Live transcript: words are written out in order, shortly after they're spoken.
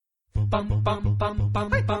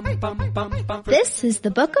This is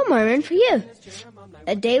the Book of Mormon for you,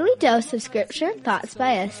 a daily dose of scripture and thoughts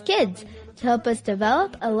by us kids to help us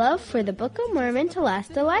develop a love for the Book of Mormon to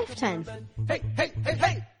last a lifetime.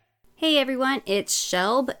 Hey everyone, it's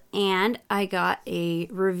Shelb, and I got a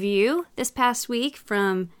review this past week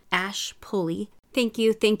from Ash Pulley. Thank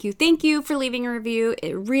you for leaving a review.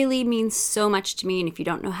 It really means so much to me, and if you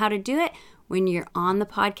don't know how to do it, when you're on the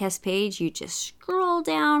podcast page, you just scroll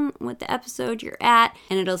down with the episode you're at,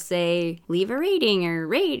 and it'll say, leave a rating, or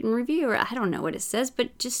rate and review, or I don't know what it says,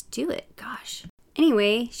 but just do it. Gosh.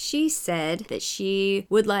 Anyway, she said that she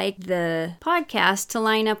would like the podcast to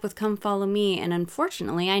line up with Come Follow Me, and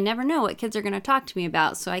unfortunately, I never know what kids are going to talk to me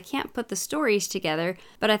about, so I can't put the stories together,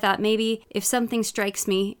 but I thought maybe if something strikes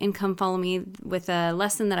me in Come Follow Me with a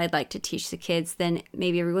lesson that I'd like to teach the kids, then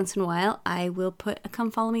maybe every once in a while I will put a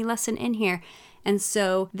Come Follow Me lesson in here. And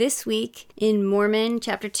so this week in Mormon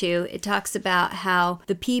chapter 2, it talks about how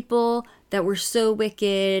the people that were so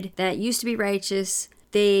wicked, that used to be righteous,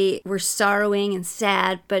 they were sorrowing and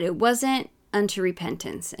sad, but it wasn't unto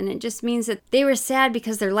repentance. And it just means that they were sad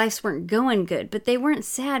because their lives weren't going good, but they weren't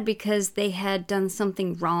sad because they had done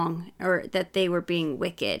something wrong or that they were being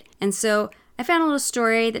wicked. And so I found a little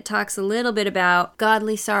story that talks a little bit about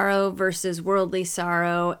godly sorrow versus worldly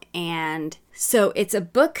sorrow. And so it's a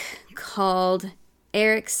book called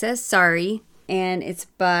Eric Says Sorry, and it's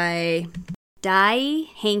by Dai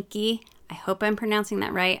Hankey. I hope I'm pronouncing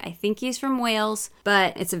that right. I think he's from Wales,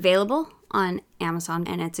 but it's available on Amazon,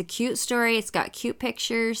 and it's a cute story. It's got cute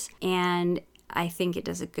pictures, and I think it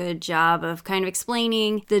does a good job of kind of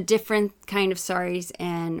explaining the different kind of sorries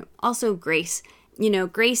and also grace. You know,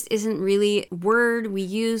 grace isn't really a word we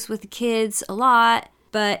use with the kids a lot,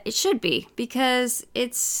 but it should be because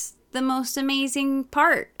it's the most amazing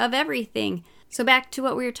part of everything. So back to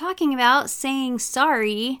what we were talking about, saying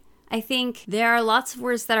sorry. I think there are lots of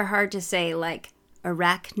words that are hard to say, like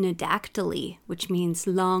arachnodactyly, which means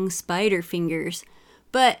long spider fingers.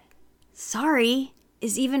 But sorry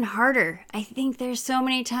is even harder. I think there's so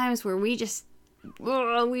many times where we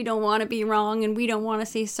don't want to be wrong, and we don't want to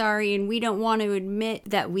say sorry, and we don't want to admit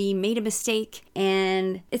that we made a mistake.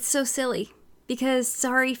 And it's so silly because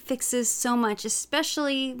sorry fixes so much,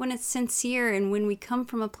 especially when it's sincere and when we come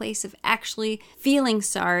from a place of actually feeling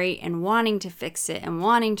sorry and wanting to fix it and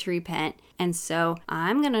wanting to repent. And so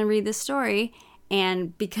I'm going to read this story,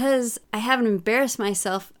 and because I haven't embarrassed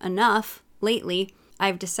myself enough lately,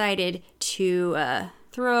 I've decided to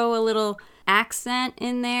throw a little accent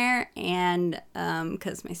in there, and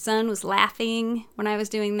because my son was laughing when I was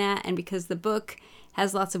doing that, and because the book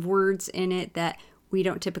has lots of words in it that we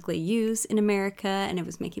don't typically use in America, and it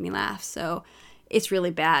was making me laugh. So it's really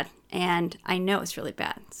bad, and I know it's really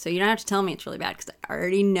bad. So you don't have to tell me it's really bad because I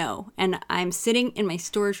already know, and I'm sitting in my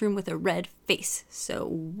storage room with a red face. So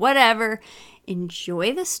whatever,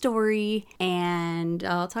 enjoy the story, and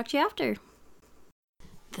I'll talk to you after.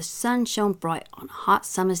 The sun shone bright on a hot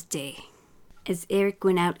summer's day as Eric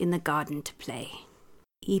went out in the garden to play.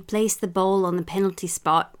 He placed the bowl on the penalty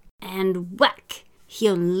spot, and whack! He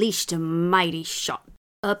unleashed a mighty shot.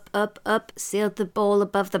 Up, up, up sailed the bowl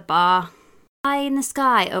above the bar. High in the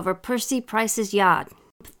sky over Percy Price's yard.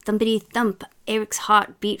 Thumpity thump, Eric's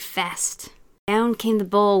heart beat fast. Down came the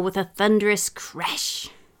bowl with a thunderous crash.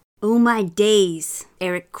 Oh my days,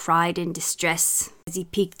 Eric cried in distress as he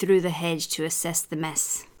peeked through the hedge to assess the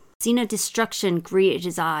mess. Scene of destruction greeted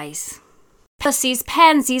his eyes. Percy's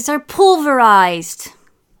pansies are pulverized!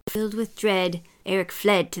 Filled with dread, Eric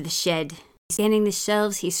fled to the shed. Scanning the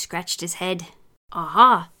shelves, he scratched his head.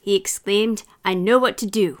 Aha, he exclaimed, I know what to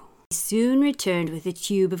do. He soon returned with a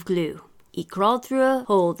tube of glue. He crawled through a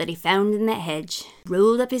hole that he found in the hedge,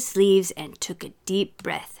 rolled up his sleeves, and took a deep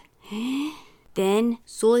breath. Then,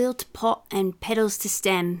 soil to pot and petals to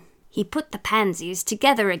stem, he put the pansies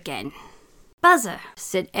together again. Buzzer,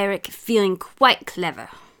 said Eric, feeling quite clever.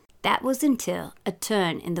 That was until a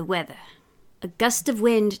turn in the weather. A gust of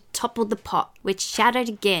wind toppled the pot, which shattered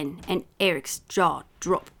again, and Eric's jaw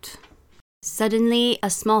dropped. Suddenly,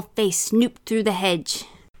 a small face snooped through the hedge.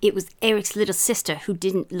 It was Eric's little sister, who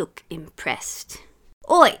didn't look impressed.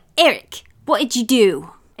 Oi, Eric, what did you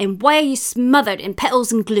do? And why are you smothered in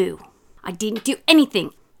petals and glue? I didn't do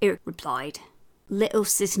anything, Eric replied. Little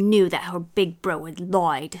sis knew that her big bro had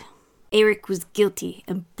lied. Eric was guilty,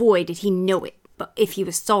 and boy did he know it. But if he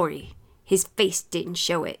was sorry, his face didn't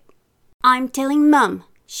show it. I'm telling Mum,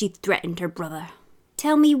 she threatened her brother.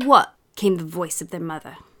 Tell me what, came the voice of their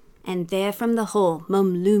mother. And there from the hole,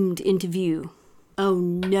 Mum loomed into view. Oh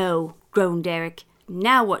no, groaned Eric.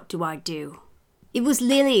 Now what do I do? It was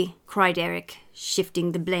Lily, cried Eric,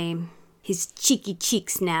 shifting the blame. his cheeky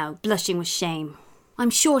cheeks now blushing with shame. I'm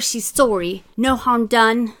sure she's sorry, no harm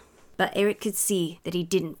done. But Eric could see that he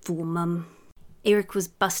didn't fool Mum. Eric was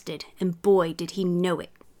busted, and boy did he know it.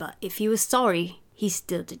 But if he was sorry, he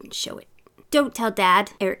still didn't show it. Don't tell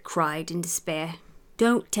Dad, Eric cried in despair.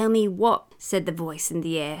 Don't tell me what, said the voice in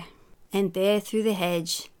the air. And there through the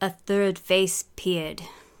hedge a third face peered,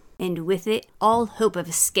 and with it all hope of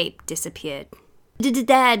escape disappeared.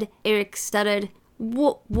 Dad, Eric stuttered.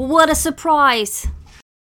 What a surprise!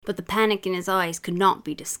 But the panic in his eyes could not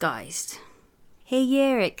be disguised. Hey,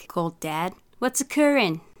 Eric, called Dad. What's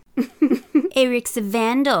occurring? Eric's a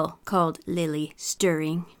vandal, called Lily,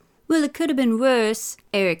 stirring. Well, it could have been worse,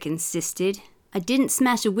 Eric insisted. I didn't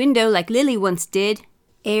smash a window like Lily once did.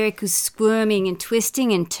 Eric was squirming and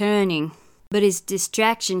twisting and turning, but his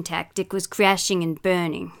distraction tactic was crashing and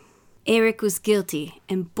burning. Eric was guilty,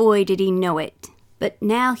 and boy did he know it. But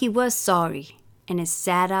now he was sorry, and his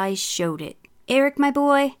sad eyes showed it. Eric, my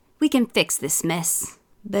boy, we can fix this mess.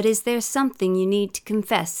 But is there something you need to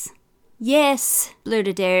confess? Yes,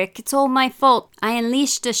 blurted Eric, it's all my fault. I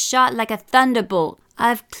unleashed a shot like a thunderbolt.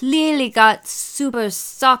 I've clearly got super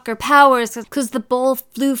soccer powers, 'cause the ball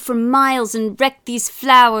flew for miles and wrecked these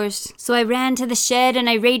flowers. So I ran to the shed and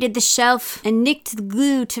I raided the shelf and nicked the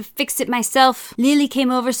glue to fix it myself. Lily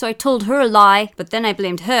came over, so I told her a lie, but then I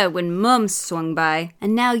blamed her when Mum swung by.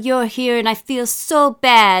 And now you're here and I feel so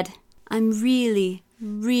bad. I'm really,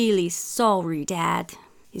 really sorry, Dad.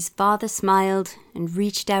 His father smiled and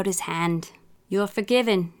reached out his hand. You're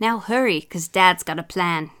forgiven. Now hurry, 'cause Dad's got a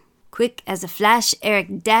plan. Quick as a flash,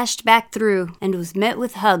 Eric dashed back through and was met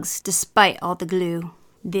with hugs despite all the glue.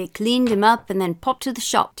 They cleaned him up and then popped to the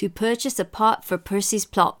shop to purchase a pot for Percy's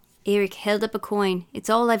plot. Eric held up a coin. It's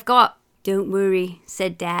all I've got. Don't worry,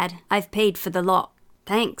 said Dad. I've paid for the lot.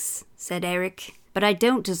 Thanks, said Eric, but I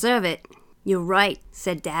don't deserve it. You're right,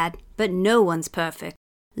 said Dad, but no one's perfect.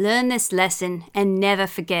 Learn this lesson and never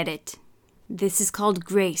forget it. This is called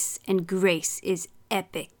grace, and grace is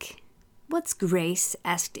epic. What's grace?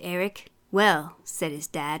 Asked Eric. Well, said his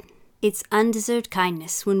dad, it's undeserved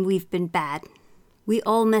kindness when we've been bad. We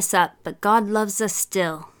all mess up, but God loves us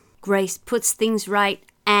still. Grace puts things right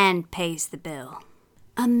and pays the bill.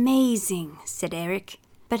 Amazing, said Eric.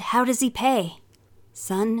 But how does he pay?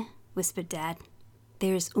 Son, whispered Dad,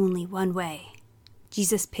 there's only one way.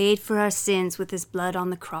 Jesus paid for our sins with his blood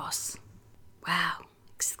on the cross. Wow,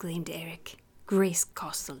 exclaimed Eric. Grace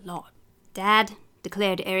costs a lot. Dad,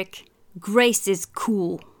 declared Eric, grace is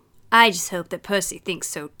cool. I just hope that Percy thinks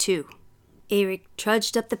so too. Eric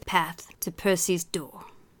trudged up the path to Percy's door.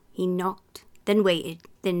 He knocked, then waited,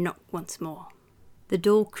 then knocked once more. The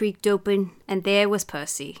door creaked open, and there was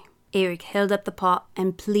Percy. Eric held up the pot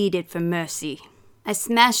and pleaded for mercy. I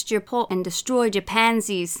smashed your pot and destroyed your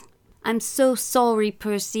pansies. I'm so sorry,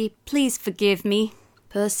 Percy. Please forgive me.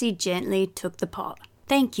 Percy gently took the pot.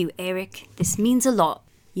 Thank you, Eric. This means a lot.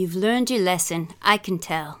 You've learned your lesson, I can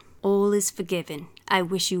tell. All is forgiven. I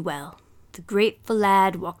wish you well. The grateful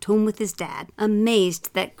lad walked home with his dad,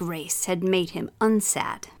 amazed that grace had made him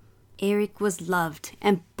unsad. Eric was loved,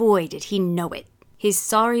 and boy did he know it. His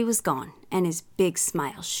sorry was gone, and his big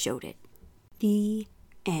smile showed it. The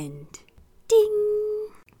end. Ding!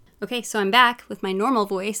 Okay, so I'm back with my normal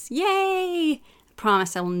voice. Yay! I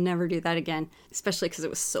promise I will never do that again, especially because it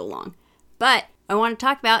was so long. But I want to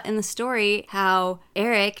talk about in the story how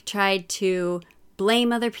Eric tried to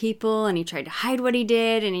blame other people, and he tried to hide what he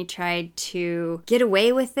did, and he tried to get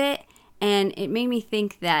away with it. And it made me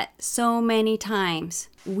think that so many times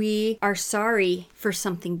we are sorry for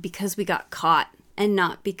something because we got caught and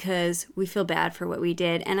not because we feel bad for what we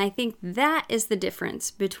did. And I think that is the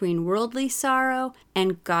difference between worldly sorrow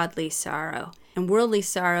and godly sorrow. And worldly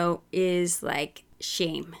sorrow is like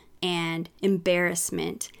shame and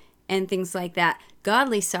embarrassment and things like that.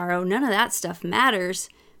 Godly sorrow, none of that stuff matters,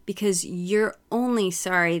 because you're only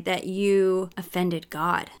sorry that you offended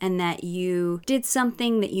God and that you did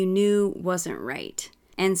something that you knew wasn't right.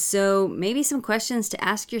 And so maybe some questions to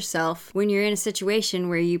ask yourself when you're in a situation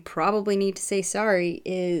where you probably need to say sorry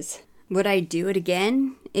is, would I do it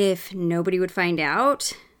again if nobody would find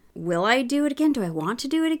out? Will I do it again? Do I want to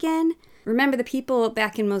do it again? Remember, the people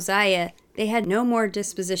back in Mosiah, they had no more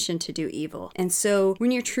disposition to do evil. And so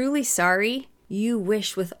when you're truly sorry, you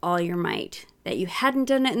wish with all your might that you hadn't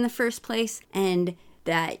done it in the first place and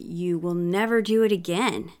that you will never do it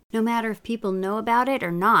again, no matter if people know about it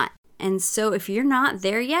or not. And so if you're not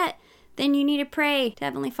there yet, then you need to pray to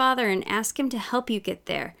Heavenly Father and ask Him to help you get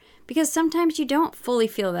there. Because sometimes you don't fully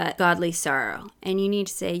feel that godly sorrow. And you need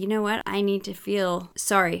to say, you know what? I need to feel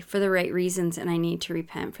sorry for the right reasons and I need to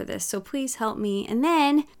repent for this. So please help me. And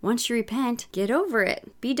then once you repent, get over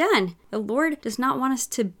it. Be done. The Lord does not want us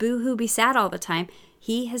to boo-hoo, be sad all the time.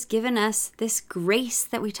 He has given us this grace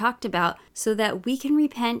that we talked about so that we can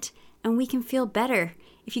repent and we can feel better.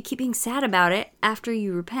 If you keep being sad about it after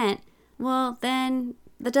you repent, well, then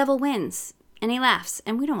the devil wins and he laughs.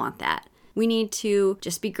 And we don't want that. We need to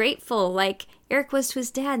just be grateful like Eric was to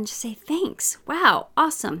his dad and just say, thanks, wow,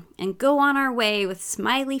 awesome, and go on our way with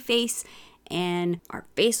smiley face and our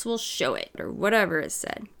face will show it, or whatever is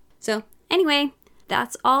said. So anyway,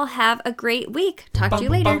 that's all. Have a great week. Talk to you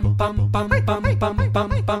later.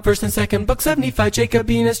 First and second book, 75,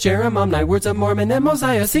 Jacobeanus, Jeremiah, Words of Mormon, and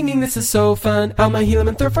Mosiah, singing this is so fun. Alma,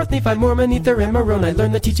 Helaman, third, fourth, Nephi, Mormon, Ether, and Moroni.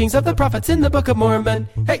 Learn the teachings of the prophets in the Book of Mormon.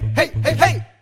 Hey, hey, hey, hey!